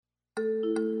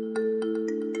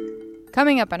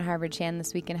Coming up on Harvard Chan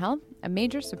This Week in Health, a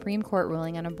major Supreme Court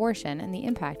ruling on abortion and the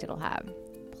impact it'll have.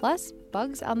 Plus,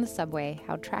 bugs on the subway,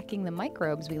 how tracking the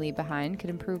microbes we leave behind could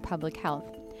improve public health.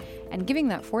 And giving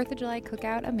that 4th of July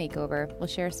cookout a makeover, we'll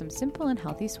share some simple and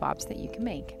healthy swaps that you can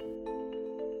make.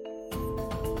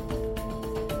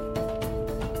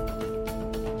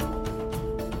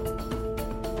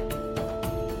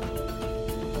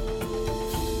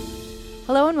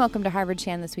 Hello and welcome to Harvard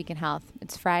Chan This Week in Health.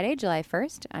 It's Friday, July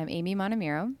 1st. I'm Amy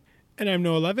Montemiro. And I'm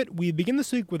Noah Levitt. We begin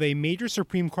this week with a major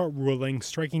Supreme Court ruling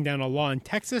striking down a law in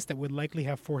Texas that would likely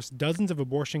have forced dozens of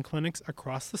abortion clinics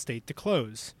across the state to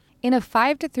close. In a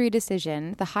 5-3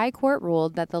 decision, the High Court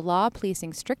ruled that the law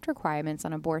placing strict requirements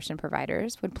on abortion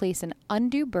providers would place an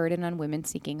undue burden on women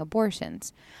seeking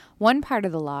abortions. One part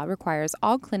of the law requires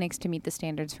all clinics to meet the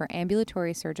standards for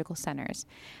ambulatory surgical centers.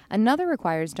 Another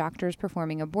requires doctors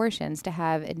performing abortions to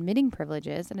have admitting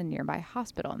privileges at a nearby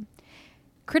hospital.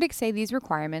 Critics say these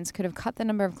requirements could have cut the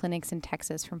number of clinics in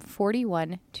Texas from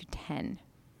 41 to 10.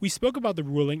 We spoke about the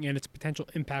ruling and its potential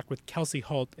impact with Kelsey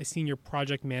Holt, a senior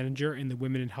project manager in the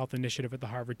Women in Health Initiative at the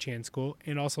Harvard Chan School,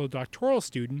 and also a doctoral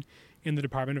student in the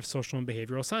Department of Social and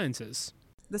Behavioral Sciences.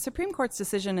 The Supreme Court's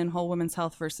decision in Whole Women's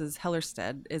Health versus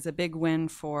Hellerstedt is a big win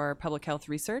for public health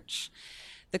research.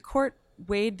 The court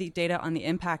weighed the data on the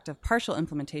impact of partial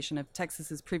implementation of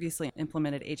Texas's previously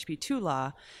implemented HB 2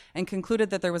 law and concluded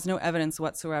that there was no evidence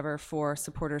whatsoever for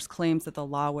supporters' claims that the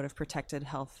law would have protected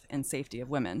health and safety of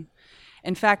women.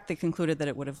 In fact, they concluded that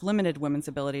it would have limited women's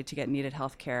ability to get needed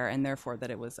health care and therefore that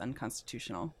it was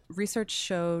unconstitutional. Research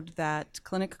showed that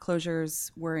clinic closures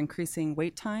were increasing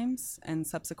wait times and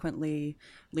subsequently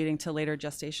leading to later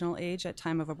gestational age at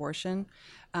time of abortion,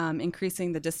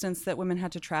 increasing the distance that women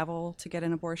had to travel to get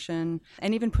an abortion,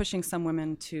 and even pushing some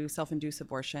women to self-induce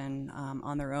abortion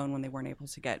on their own when they weren't able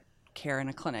to get care in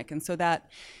a clinic. And so that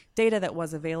data that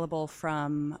was available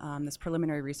from this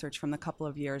preliminary research from the couple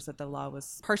of years that the law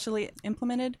was partially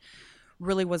implemented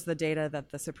really was the data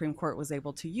that the Supreme Court was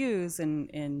able to use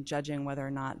in judging whether or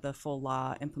not the full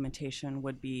law implementation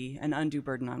would be an undue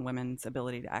burden on women's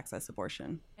ability to access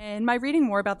abortion. In my reading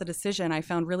more about the decision, I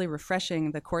found really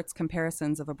refreshing the court's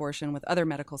comparisons of abortion with other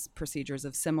medical procedures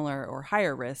of similar or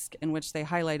higher risk, in which they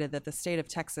highlighted that the state of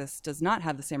Texas does not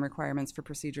have the same requirements for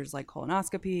procedures like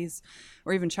colonoscopies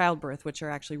or even childbirth, which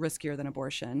are actually riskier than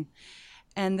abortion.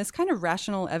 And this kind of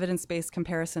rational, evidence-based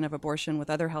comparison of abortion with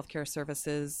other healthcare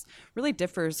services really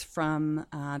differs from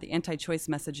the anti-choice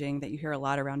messaging that you hear a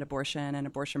lot around abortion and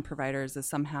abortion providers as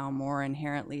somehow more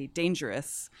inherently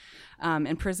dangerous,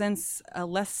 and presents a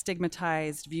less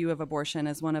stigmatized view of abortion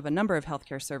as one of a number of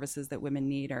healthcare services that women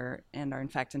need and are in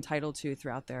fact entitled to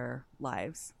throughout their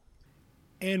lives.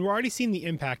 And we're already seeing the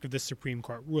impact of this Supreme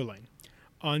Court ruling.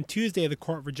 On Tuesday, the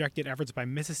court rejected efforts by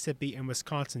Mississippi and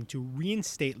Wisconsin to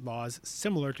reinstate laws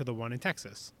similar to the one in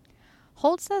Texas.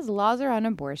 Holt says laws around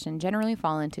abortion generally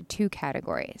fall into two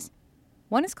categories.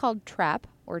 One is called TRAP,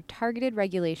 or Targeted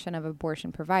Regulation of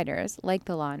Abortion Providers, like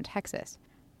the law in Texas.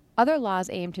 Other laws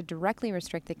aim to directly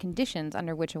restrict the conditions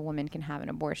under which a woman can have an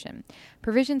abortion,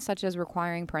 provisions such as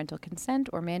requiring parental consent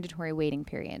or mandatory waiting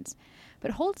periods.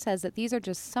 But Holt says that these are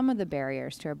just some of the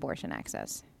barriers to abortion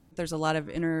access. There's a lot of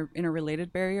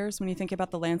interrelated barriers when you think about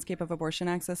the landscape of abortion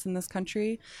access in this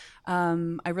country.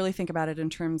 I really think about it in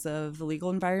terms of the legal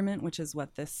environment, which is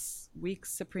what this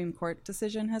week's Supreme Court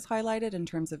decision has highlighted in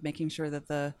terms of making sure that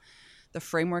the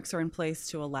frameworks are in place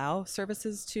to allow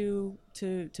services to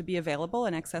be available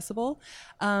and accessible.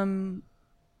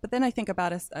 But then I think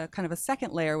about a kind of a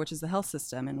second layer, which is the health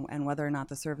system and whether or not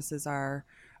the services are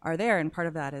there. And part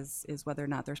of that is whether or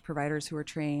not there's providers who are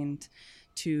trained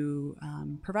to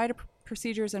provide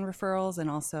procedures and referrals and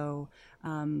also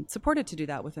supported to do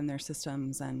that within their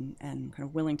systems and kind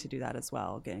of willing to do that as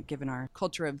well, given our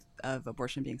culture of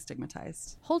abortion being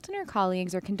stigmatized. Holt and her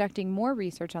colleagues are conducting more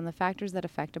research on the factors that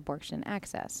affect abortion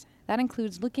access. That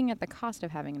includes looking at the cost of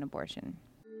having an abortion.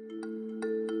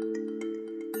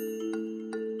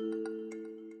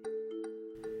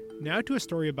 Now to a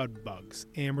story about bugs,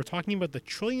 and we're talking about the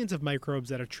trillions of microbes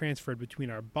that are transferred between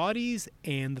our bodies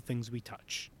and the things we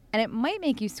touch. And it might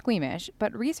make you squeamish,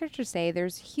 but researchers say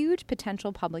there's huge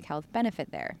potential public health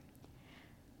benefit there.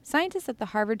 Scientists at the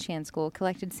Harvard Chan School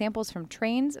collected samples from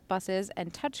trains, buses,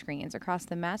 and touchscreens across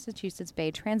the Massachusetts Bay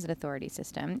Transit Authority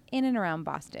system in and around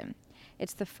Boston.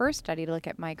 It's the first study to look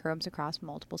at microbes across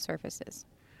multiple surfaces.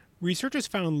 Researchers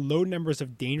found low numbers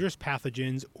of dangerous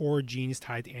pathogens or genes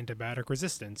tied to antibiotic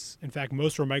resistance. In fact,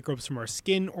 most were microbes from our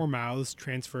skin or mouths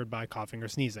transferred by coughing or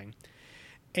sneezing.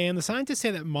 And the scientists say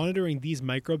that monitoring these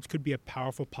microbes could be a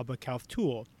powerful public health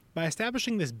tool. By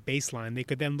establishing this baseline, they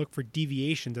could then look for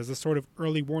deviations as a sort of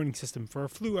early warning system for a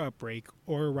flu outbreak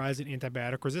or a rise in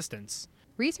antibiotic resistance.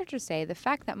 Researchers say the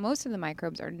fact that most of the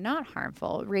microbes are not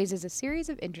harmful raises a series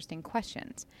of interesting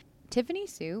questions. Tiffany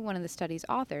Sue, one of the study's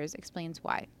authors, explains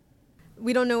why.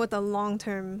 We don't know what the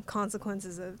long-term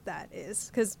consequences of that is,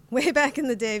 because way back in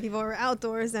the day, people were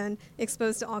outdoors and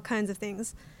exposed to all kinds of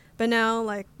things. But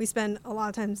now, we spend a lot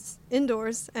of times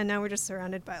indoors, and now we're just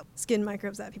surrounded by skin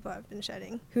microbes that people have been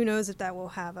shedding. Who knows if that will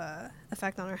have an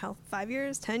effect on our health 5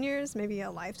 years, 10 years, maybe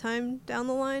a lifetime down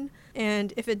the line.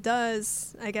 And if it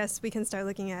does, I guess we can start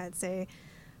looking at, say,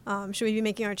 should we be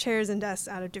making our chairs and desks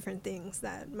out of different things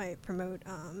that might promote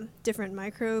different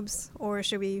microbes? Or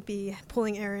should we be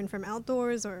pulling air in from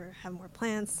outdoors or have more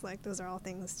plants? Those are all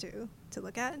things to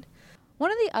look at.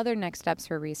 One of the other next steps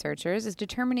for researchers is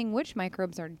determining which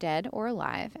microbes are dead or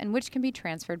alive and which can be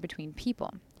transferred between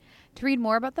people. To read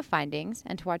more about the findings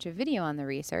and to watch a video on the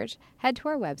research, head to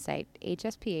our website,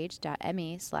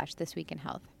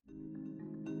 hsph.me/thisweekinhealth.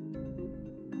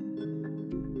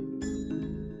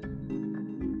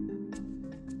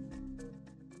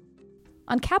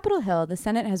 On Capitol Hill, the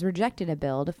Senate has rejected a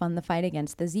bill to fund the fight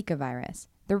against the Zika virus.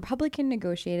 The Republican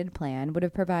negotiated plan would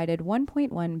have provided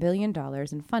 $1.1 billion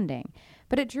in funding,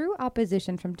 but it drew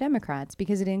opposition from Democrats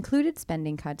because it included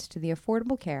spending cuts to the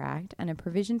Affordable Care Act and a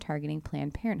provision targeting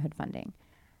Planned Parenthood funding.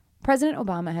 President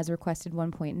Obama has requested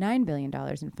 $1.9 billion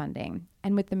in funding,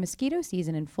 and with the mosquito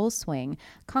season in full swing,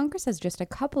 Congress has just a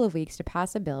couple of weeks to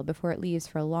pass a bill before it leaves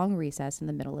for a long recess in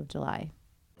the middle of July.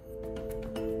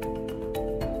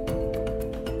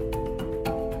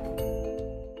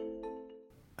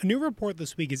 A new report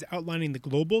this week is outlining the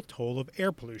global toll of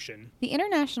air pollution. The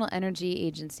International Energy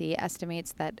Agency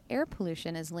estimates that air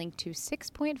pollution is linked to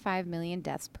 6.5 million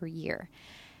deaths per year.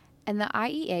 And the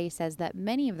IEA says that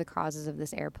many of the causes of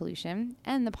this air pollution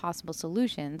and the possible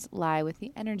solutions lie with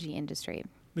the energy industry.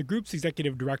 The group's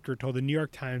executive director told the New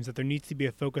York Times that there needs to be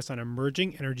a focus on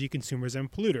emerging energy consumers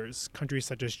and polluters, countries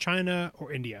such as China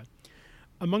or India.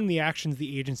 Among the actions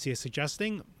the agency is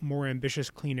suggesting, more ambitious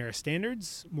clean air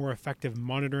standards, more effective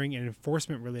monitoring and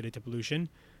enforcement related to pollution,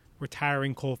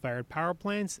 retiring coal-fired power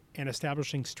plants, and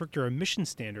establishing stricter emission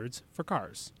standards for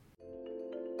cars.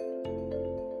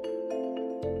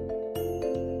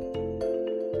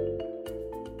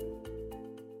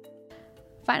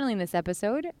 Finally in this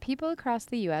episode, people across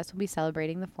the U.S. will be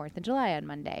celebrating the 4th of July on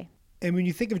Monday. And when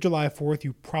you think of July 4th,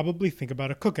 you probably think about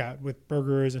a cookout with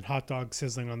burgers and hot dogs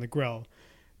sizzling on the grill.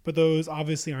 But those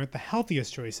obviously aren't the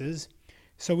healthiest choices.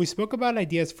 So we spoke about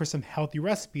ideas for some healthy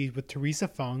recipes with Teresa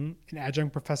Fung, an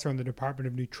adjunct professor in the Department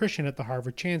of Nutrition at the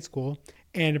Harvard Chan School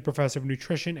and a professor of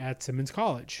nutrition at Simmons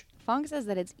College. Fung says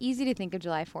that it's easy to think of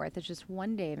July 4th as just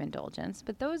one day of indulgence,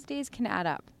 but those days can add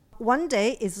up. One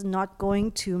day is not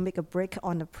going to make a break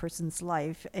on a person's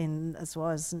life and as well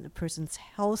as a person's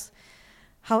health.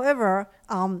 However,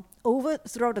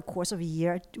 throughout the course of a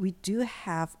year, we do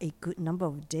have a good number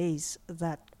of days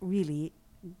that really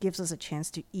gives us a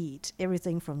chance to eat.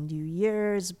 Everything from New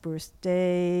Year's,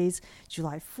 birthdays,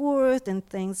 July 4th, and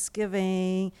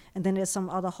Thanksgiving. And then there's some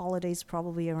other holidays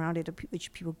probably around it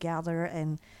which people gather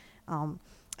and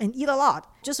eat a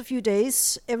lot. Just a few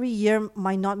days every year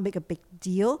might not make a big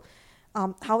deal.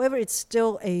 However, it's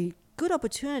still a good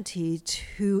opportunity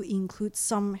to include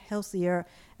some healthier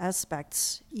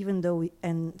aspects, even though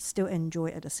and still enjoy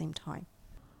at the same time.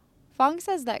 Fong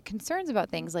says that concerns about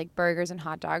things like burgers and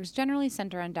hot dogs generally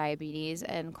center on diabetes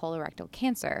and colorectal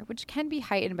cancer, which can be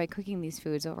heightened by cooking these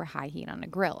foods over high heat on a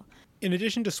grill. In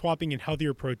addition to swapping in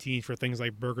healthier proteins for things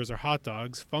like burgers or hot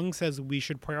dogs, Fung says we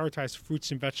should prioritize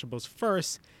fruits and vegetables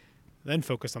first, then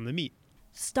focus on the meat.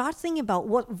 Start thinking about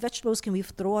what vegetables can we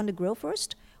throw on the grill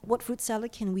first, what fruit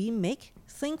salad can we make.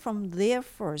 Think from there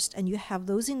first, and you have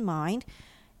those in mind,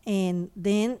 and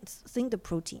then think the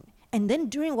protein. And then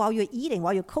while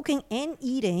you're cooking and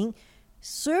eating,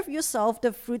 serve yourself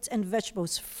the fruits and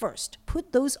vegetables first.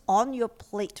 Put those on your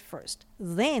plate first.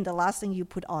 Then the last thing you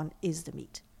put on is the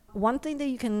meat. One thing that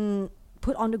you can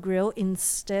put on the grill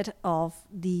instead of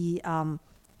the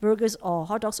burgers or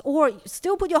hot dogs, or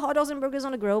still put your hot dogs and burgers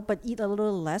on the grill, but eat a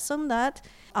little less on that,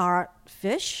 are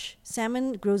fish.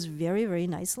 Salmon grows very, very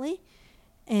nicely.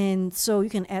 And so you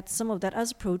can add some of that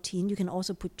as protein. You can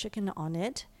also put chicken on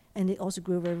it, and it also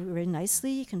grows very, very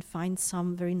nicely. You can find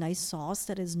some very nice sauce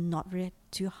that is not very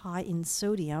too high in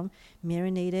sodium,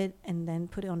 marinate it, and then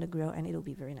put it on the grill, and it'll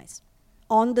be very nice.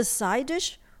 On the side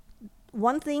dish,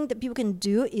 one thing that people can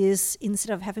do is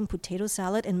instead of having potato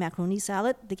salad and macaroni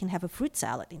salad, they can have a fruit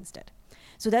salad instead.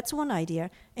 So that's one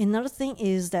idea. Another thing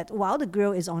is that while the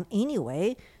grill is on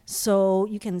anyway, So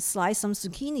you can slice some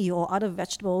zucchini or other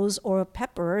vegetables or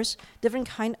peppers, different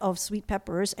kind of sweet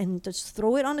peppers, and just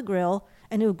throw it on the grill,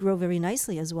 and it will grow very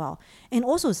nicely as well. And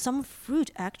also some fruit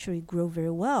actually grow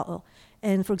very well.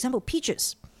 And for example,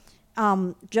 peaches.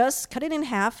 Just cut it in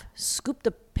half, scoop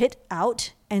the pit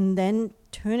out, and then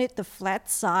turn it the flat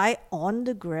side on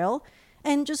the grill,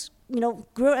 and just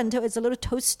grill until it's a little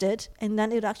toasted, and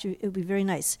then it'll be very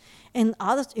nice. And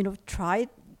others,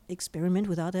 experiment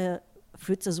with other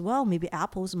fruits as well. Maybe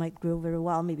apples might grow very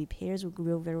well, maybe pears will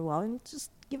grow very well, and just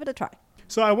give it a try.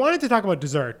 So I wanted to talk about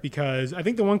dessert because I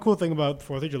think the one cool thing about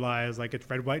 4th of July is like it's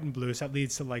red, white, and blue. So that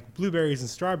leads to like blueberries and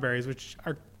strawberries, which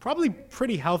are probably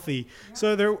pretty healthy.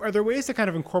 So are there ways to kind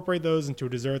of incorporate those into a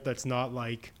dessert that's not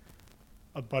like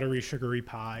a buttery, sugary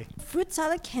pie? Fruit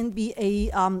salad can be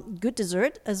a good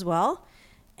dessert as well.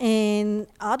 And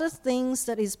other things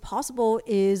that is possible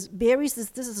is berries.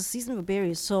 This is a season for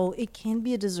berries, so it can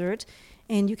be a dessert.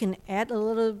 And you can add a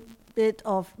little bit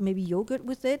of maybe yogurt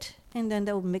with it, and then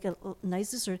that will make a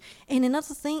nice dessert. And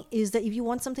another thing is that if you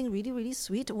want something really, really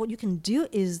sweet, what you can do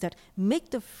is that make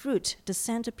the fruit the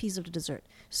centerpiece of the dessert.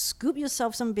 Scoop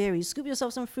yourself some berries, scoop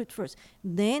yourself some fruit first,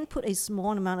 then put a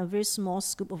very small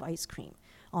scoop of ice cream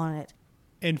on it.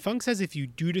 And Funk says if you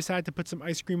do decide to put some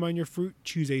ice cream on your fruit,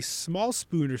 choose a small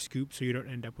spoon or scoop so you don't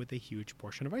end up with a huge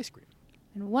portion of ice cream.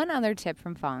 And one other tip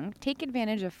from Fong, take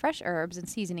advantage of fresh herbs and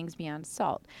seasonings beyond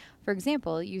salt. For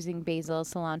example, using basil,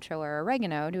 cilantro, or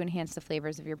oregano to enhance the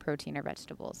flavors of your protein or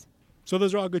vegetables. So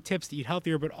those are all good tips to eat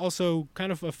healthier, but also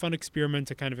kind of a fun experiment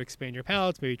to kind of expand your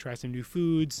palates, maybe try some new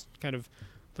foods, kind of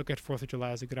look at 4th of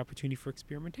July as a good opportunity for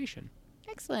experimentation.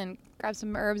 Excellent. Grab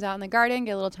some herbs out in the garden,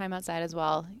 get a little time outside as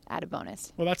well, add a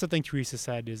bonus. Well, that's the thing Teresa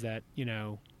said is that,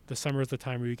 the summer is the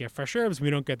time where you get fresh herbs. We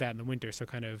don't get that in the winter, so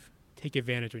kind of take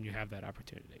advantage when you have that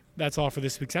opportunity. That's all for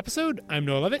this week's episode. I'm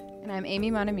Noah Levitt. And I'm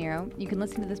Amy Montemiro. You can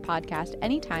listen to this podcast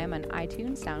anytime on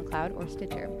iTunes, SoundCloud, or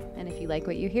Stitcher. And if you like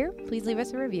what you hear, please leave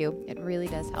us a review. It really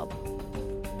does help.